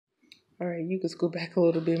All right, you can scoot back a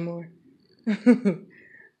little bit more.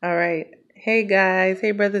 All right. Hey guys,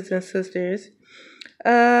 hey brothers and sisters.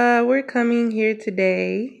 We're coming here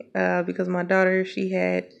today because my daughter, she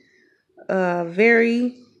had a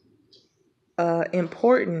very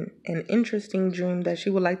important and interesting dream that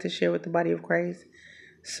she would like to share with the body of Christ.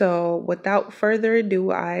 So, without further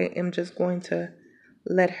ado, I am just going to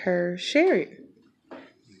let her share it.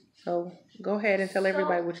 So, go ahead and tell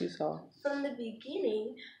everybody what you saw. From the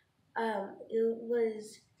beginning,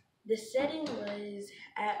 the setting was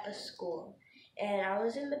at a school, and I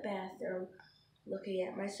was in the bathroom looking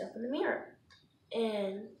at myself in the mirror,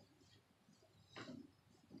 and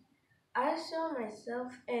I saw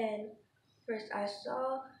myself, and first I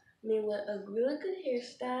saw me with a really good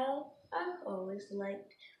hairstyle I've always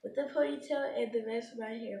liked, with the ponytail and the rest of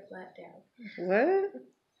my hair flat down. What?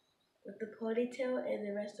 With the ponytail and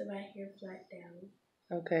the rest of my hair flat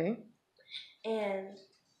down. Okay. And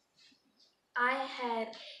I had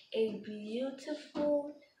a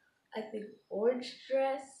beautiful, I think, orange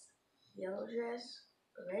dress, yellow dress,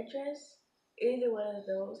 red dress, either one of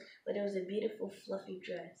those, but it was a beautiful fluffy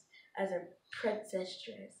dress as a princess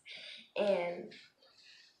dress. And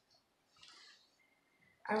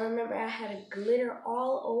I remember I had a glitter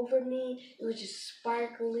all over me. It was just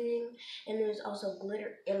sparkling, and there was also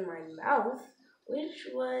glitter in my mouth, which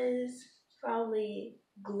was probably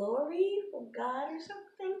glory from God or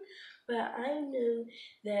something. But I knew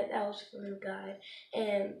that was from God,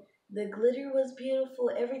 and the glitter was beautiful.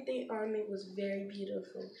 Everything on me was very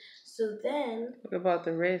beautiful. So then, what about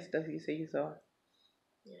the red stuff you said you saw?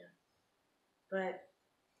 Yeah, but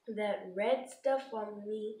that red stuff on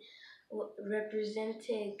me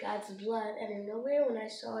represented God's blood, and in nowhere when I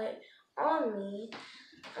saw it on me,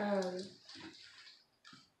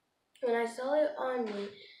 when I saw it on me,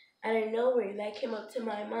 out of nowhere that came up to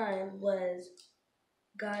my mind was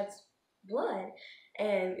God's blood,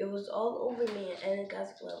 and it was all over me, and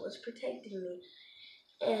God's blood was protecting me.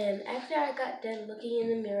 And after I got done looking in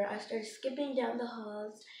the mirror, I started skipping down the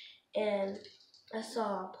halls, and I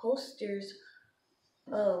saw posters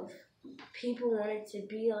of people wanted to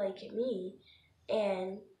be like me,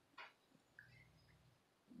 and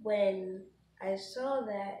when I saw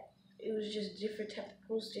that, it was just different type of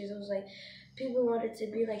posters. It was like people wanted to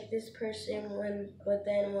be like this person, but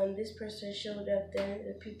then when this person showed up, then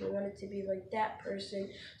the people wanted to be like that person.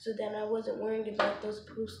 So then I wasn't worrying about those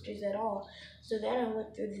posters at all. So then I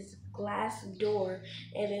went through this glass door,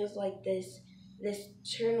 and it was like this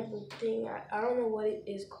turnable thing. I don't know what it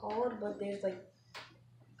is called, but there's like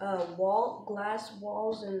glass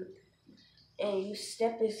walls, and you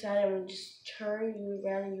step inside and just turn you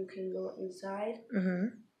around and you can go inside.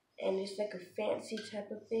 Mm-hmm. And it's like a fancy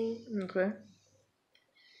type of thing. Okay.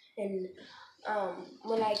 And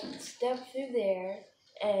when I stepped through there,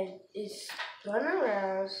 and it spun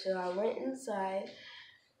around, so I went inside,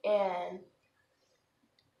 and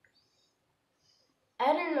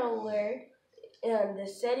I don't know where, and the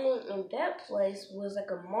setting in that place was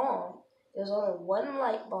like a mall. There was only one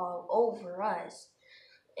light bulb over us,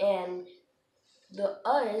 and the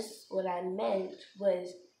us, what I meant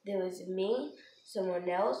was there was me, someone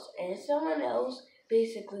else, and someone else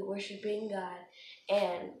basically worshiping God.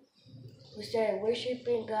 And we started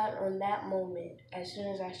worshiping God on that moment as soon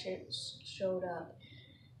as I showed up.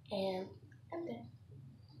 And I'm done.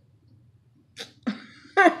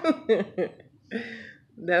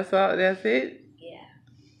 That's all? That's it? Yeah.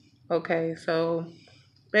 Okay, so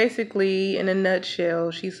basically, in a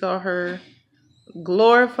nutshell, she saw her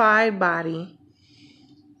glorified body.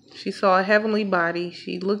 She saw a heavenly body.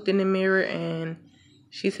 She looked in the mirror and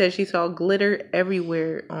she said she saw glitter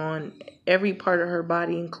everywhere on every part of her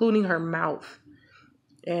body, including her mouth.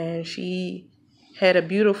 And she had a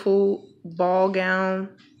beautiful ball gown,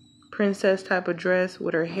 princess type of dress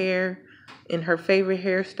with her hair in her favorite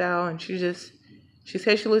hairstyle. And she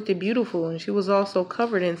said she looked beautiful. And she was also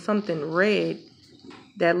covered in something red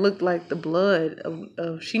that looked like the blood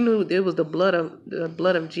of she knew it was the blood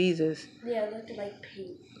of Jesus. Yeah, it looked like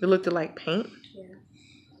paint. It looked like paint? Yeah.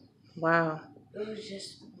 Wow. It was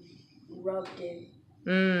just rubbed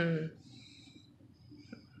in.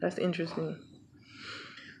 That's interesting.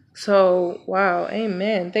 So, wow,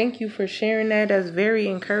 amen. Thank you for sharing that. That's very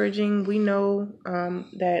encouraging. We know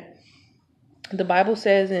that the Bible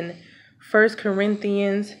says in 1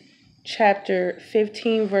 Corinthians chapter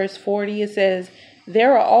 15, verse 40, it says,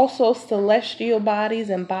 "There are also celestial bodies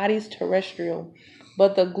and bodies terrestrial,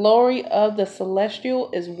 but the glory of the celestial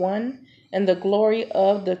is one, and the glory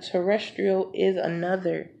of the terrestrial is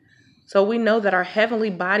another." So we know that our heavenly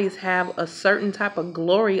bodies have a certain type of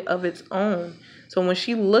glory of its own. So when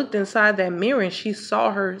she looked inside that mirror and she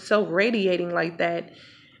saw herself radiating like that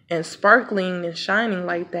and sparkling and shining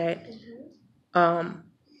like that,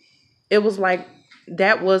 it was like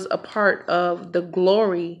that was a part of the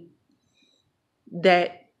glory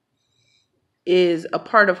that is a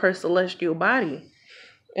part of her celestial body.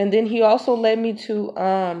 And then he also led me to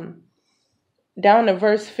down to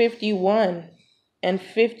verse 51 and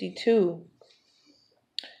 52.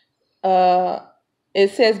 It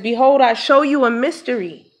says, "Behold, I show you a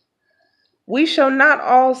mystery. We shall not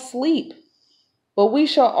all sleep, but we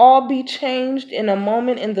shall all be changed in a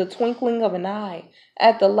moment, in the twinkling of an eye,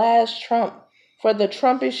 at the last trump. For the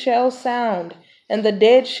trumpet shall sound, and the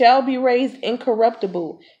dead shall be raised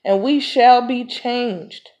incorruptible, and we shall be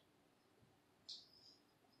changed."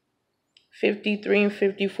 53 and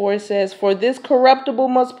 54 says, "For this corruptible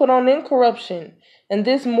must put on incorruption, and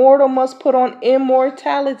this mortal must put on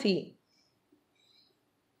immortality."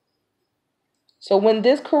 So when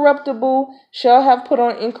this corruptible shall have put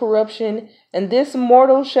on incorruption, and this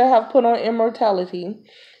mortal shall have put on immortality,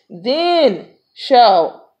 then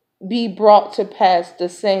shall be brought to pass the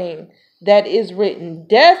saying that is written,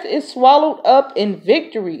 "Death is swallowed up in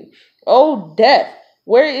victory. O death,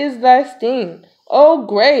 where is thy sting? O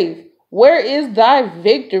grave, where is thy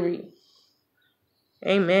victory?"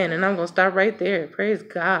 Amen. And I'm going to stop right there. Praise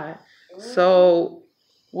God. So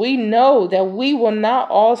we know that we will not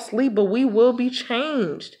all sleep, but we will be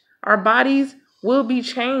changed. Our bodies will be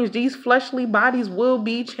changed. These fleshly bodies will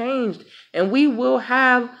be changed. And we will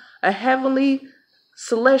have a heavenly,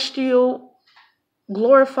 celestial,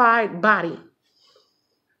 glorified body.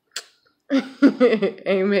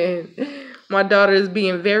 Amen. My daughter is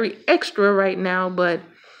being very extra right now, but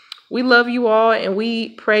we love you all, and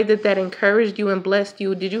we pray that that encouraged you and blessed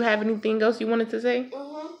you. Did you have anything else you wanted to say?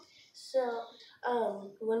 So,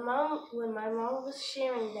 when my mom was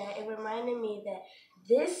sharing that, it reminded me that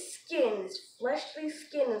this skin, this fleshly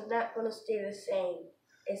skin, is not going to stay the same.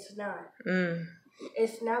 It's not.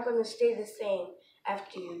 It's not going to stay the same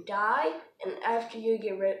after you die, and after you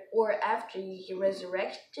get after you get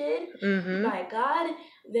resurrected by God.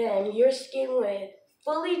 Then your skin will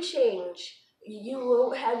fully change. You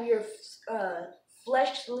will have your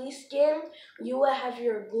fleshly skin. You will have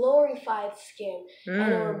your glorified skin,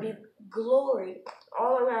 and it will be glory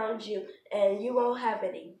all around you. And you won't have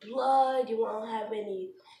any blood. You won't have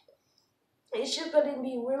any. It's just going to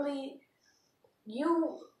be really.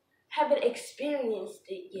 You haven't experienced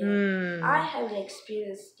it yet. I haven't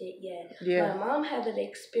experienced it yet. Yeah. My mom haven't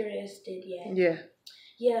experienced it yet. Yeah.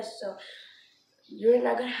 Yeah, so you're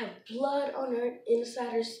not going to have blood on her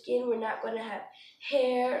inside her skin. We're not going to have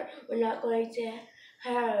hair. We're not going to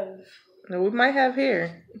have... No, we might have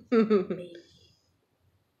hair. Maybe.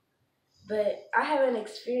 But I haven't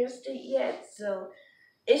experienced it yet, so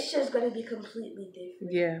it's just going to be completely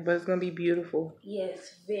different. Yeah, but it's going to be beautiful.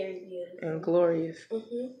 Yes, very beautiful. And glorious.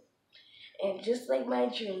 And just like my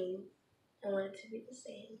dream, I want it to be the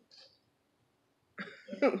same.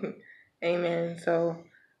 Yeah. Amen. So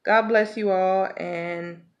God bless you all,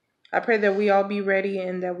 and I pray that we all be ready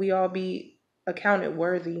and that we all be accounted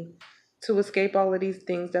worthy to escape all of these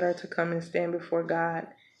things that are to come and stand before God,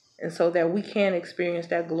 and so that we can experience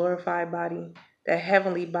that glorified body, that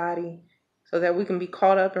heavenly body, so that we can be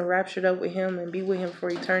caught up and raptured up with Him and be with Him for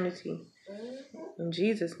eternity. In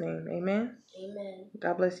Jesus' name, amen. Amen.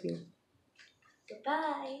 God bless you.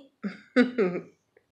 Goodbye.